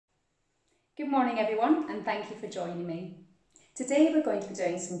Good morning everyone, and thank you for joining me. Today we're going to be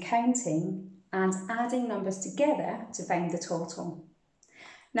doing some counting and adding numbers together to find the total.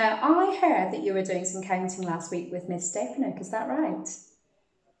 Now I heard that you were doing some counting last week with Miss Stepaniuk, is that right?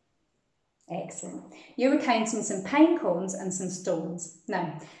 Excellent. You were counting some pine cones and some stones.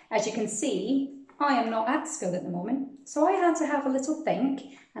 Now, as you can see, I am not at school at the moment, so I had to have a little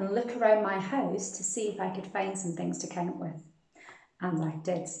think and look around my house to see if I could find some things to count with. And I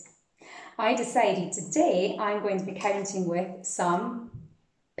did. I decided today I'm going to be counting with some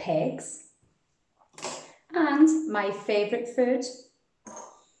pegs and my favourite food,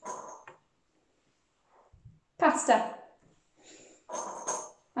 pasta.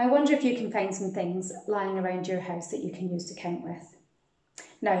 I wonder if you can find some things lying around your house that you can use to count with.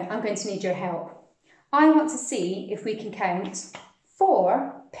 Now I'm going to need your help. I want to see if we can count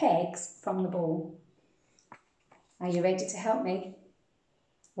 4 pegs from the bowl. Are you ready to help me?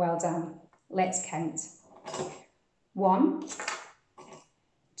 Well done. Let's count. 1,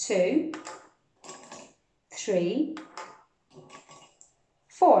 2, 3,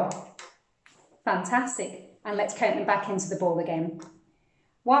 4. Fantastic. And let's count them back into the bowl again.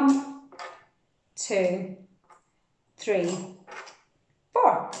 1, 2, 3,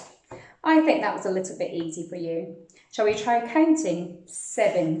 4. I think that was a little bit easy for you. Shall we try counting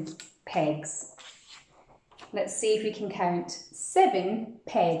 7 pegs? Let's see if we can count 7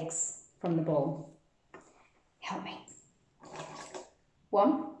 pegs from the bowl. Help me.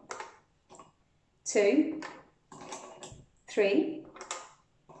 1, 2, 3,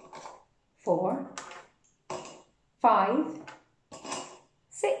 4, 5,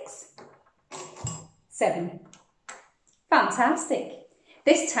 6, 7. Fantastic.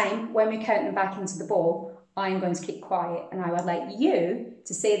 This time, when we count them back into the bowl, I'm going to keep quiet and I would like you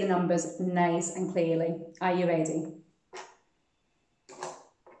to say the numbers nice and clearly. Are you ready?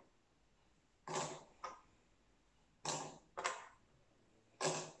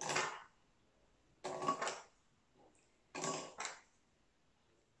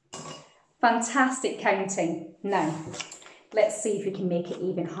 Fantastic counting. Now, let's see if we can make it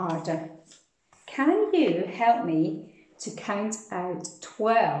even harder. Can you help me to count out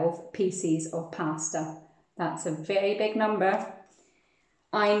 12 pieces of pasta? That's a very big number.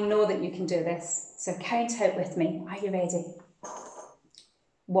 I know that you can do this, so count out with me. Are you ready?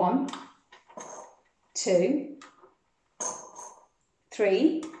 1, 2,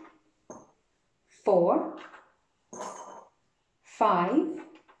 3, 4, 5,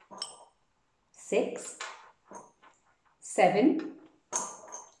 6, 7,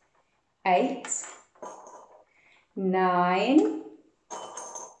 8, 9,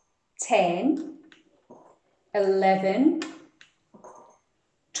 10, 11,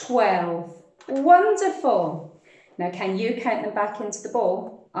 12. Wonderful. Now can you count them back into the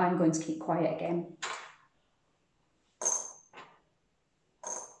bowl? I'm going to keep quiet again.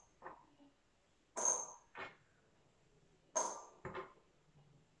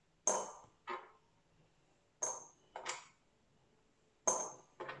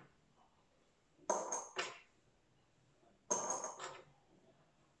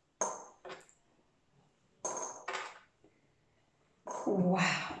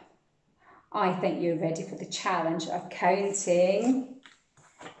 Wow, I think you're ready for the challenge of counting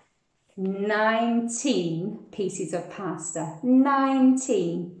 19 pieces of pasta.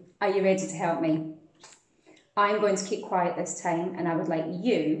 19. Are you ready to help me? I'm going to keep quiet this time and I would like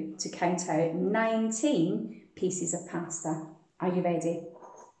you to count out 19 pieces of pasta. Are you ready?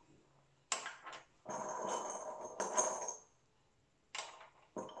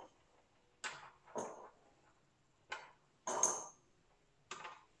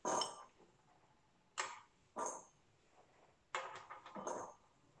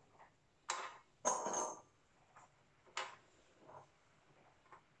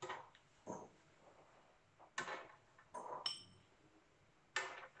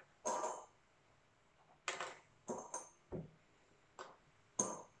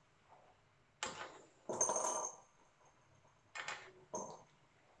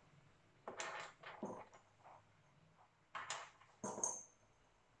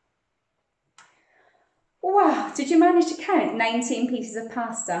 Wow, did you manage to count 19 pieces of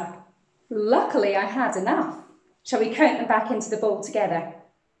pasta? Luckily I had enough. Shall we count them back into the bowl together?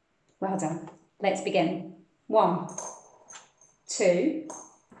 Well done. Let's begin. 1, 2,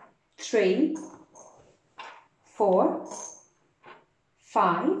 3, 4,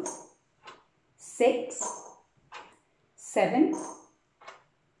 5, 6, 7,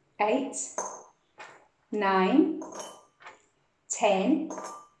 8, 9, 10,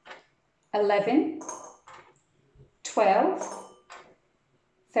 11, 12,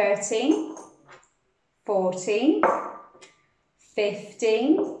 13, 14,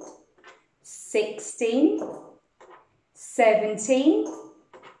 15, 16, 17,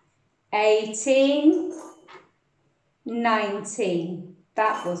 18, 19.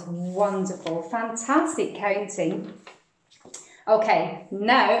 That was wonderful, fantastic counting. Okay,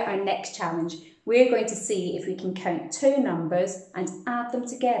 now our next challenge. We're going to see if we can count two numbers and add them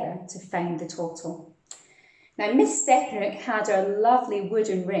together to find the total. Now, Miss Stepaniuk had her lovely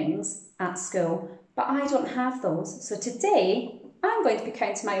wooden rings at school, but I don't have those. So today, I'm going to be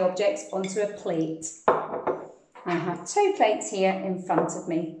counting my objects onto a plate. I have two plates here in front of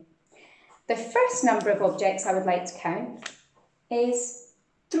me. The first number of objects I would like to count is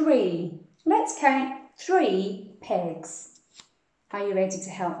 3. Let's count 3 pegs. Are you ready to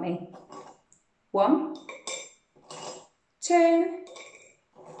help me? 1, 2,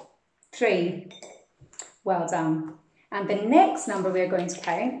 3. Well done. And the next number we're going to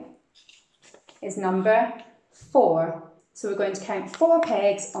count is number 4. So we're going to count 4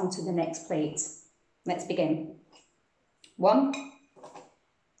 pegs onto the next plate. Let's begin. 1,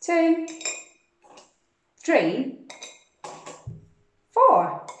 2, 3,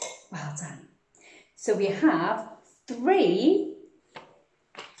 4. Well done. So we have 3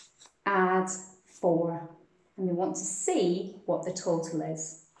 add 4. And we want to see what the total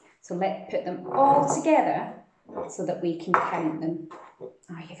is. So let's put them all together so that we can count them.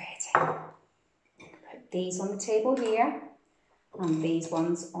 Are you ready? Put these on the table here and these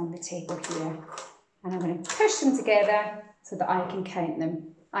ones on the table here. And I'm going to push them together so that I can count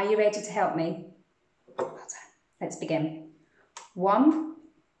them. Are you ready to help me? Well done. Let's begin. 1,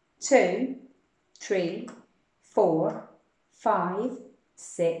 2, 3, 4, 5,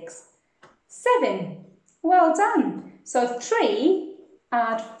 6, 7. Well done. So 3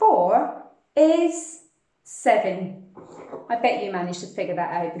 add 4 is 7. I bet you managed to figure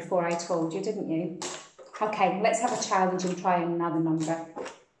that out before I told you, didn't you? Okay, let's have a challenge and try another number.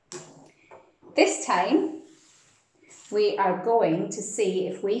 This time, we are going to see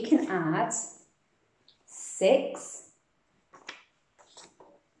if we can add 6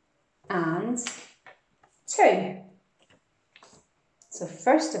 and 2. So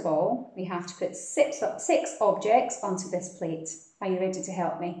first of all, we have to put six objects onto this plate. Are you ready to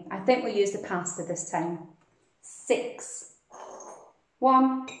help me? I think we'll use the pasta this time. 6.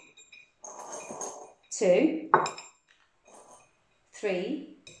 1, 2,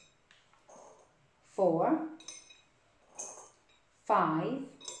 3, 4, 5,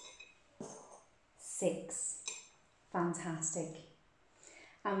 6. Fantastic.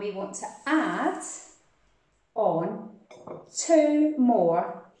 And we want to add on 2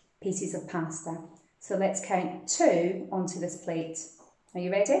 more pieces of pasta. So let's count 2 onto this plate. Are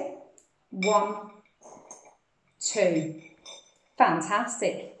you ready? 1, 2.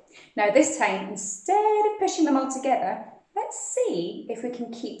 Fantastic. Now this time, instead of pushing them all together, let's see if we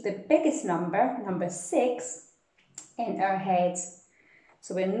can keep the biggest number, number 6, in our head.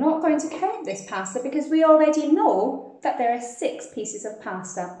 So we're not going to count this pasta because we already know that there are 6 pieces of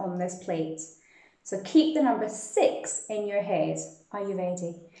pasta on this plate. So keep the number 6 in your head. Are you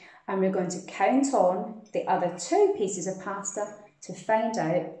ready? And we're going to count on the other 2 pieces of pasta to find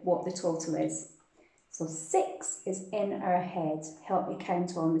out what the total is. So 6 is in our head. Help me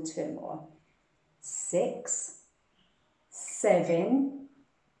count on the 2 more. 6, 7,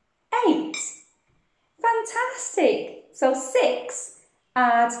 8. Fantastic. So 6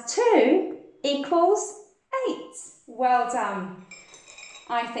 add 2 equals 8. Well done.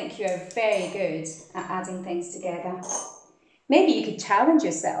 I think you're very good at adding things together. Maybe you could challenge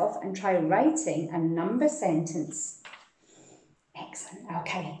yourself and try writing a number sentence. Excellent.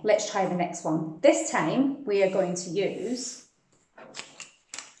 Okay, let's try the next one. This time we are going to use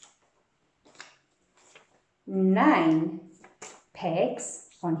 9 pegs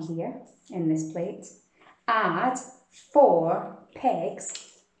on here in this plate. Add 4 pegs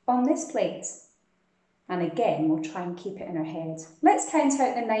on this plate. And again, we'll try and keep it in our head. Let's count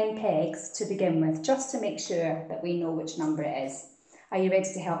out the 9 pegs to begin with, just to make sure that we know which number it is. Are you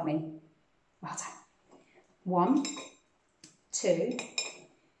ready to help me? Well done. 1, 2,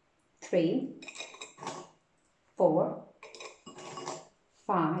 3, 4,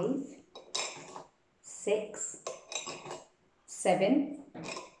 5, 6, 7,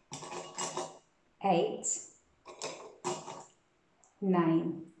 8,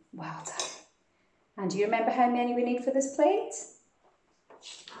 9. Well done. And do you remember how many we need for this plate?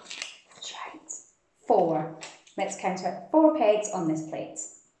 That's right. 4. Let's count out 4 pegs on this plate.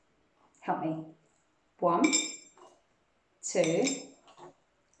 Help me. 1, 2,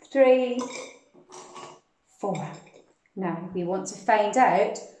 3, 4. Now we want to find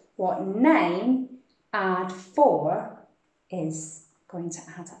out what 9 add 4 is going to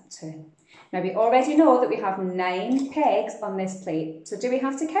add up to. Now we already know that we have 9 pegs on this plate, so do we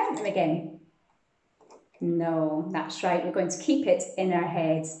have to count them again? No, that's right, we're going to keep it in our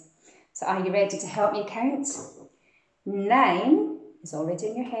head. So are you ready to help me count? 9 is already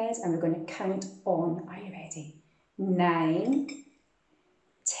in your head and we're going to count on. Are you ready? 9,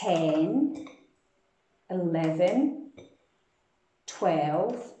 10, 11,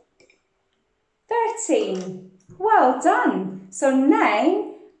 12, 13. Well done. So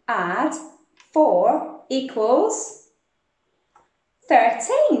 9 add 4 equals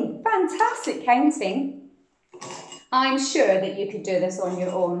 13. Fantastic counting. I'm sure that you could do this on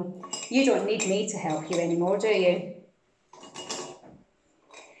your own. You don't need me to help you anymore, do you?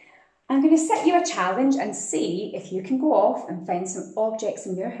 I'm going to set you a challenge and see if you can go off and find some objects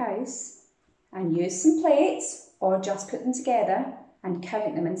in your house and use some plates or just put them together and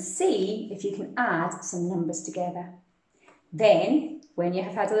count them and see if you can add some numbers together. Then, when you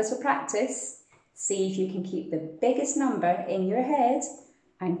have had a little practice, see if you can keep the biggest number in your head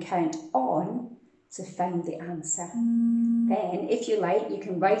and count on to find the answer. Then, if you like, you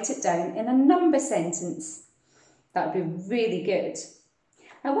can write it down in a number sentence. That would be really good.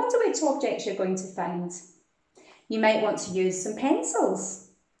 I wonder which objects you're going to find. You might want to use some pencils,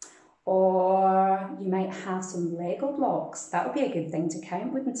 or you might have some Lego blocks. That would be a good thing to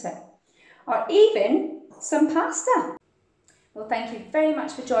count, wouldn't it? Or even some pasta. Well, thank you very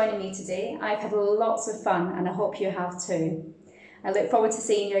much for joining me today. I've had lots of fun and I hope you have too. I look forward to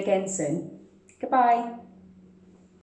seeing you again soon. Goodbye.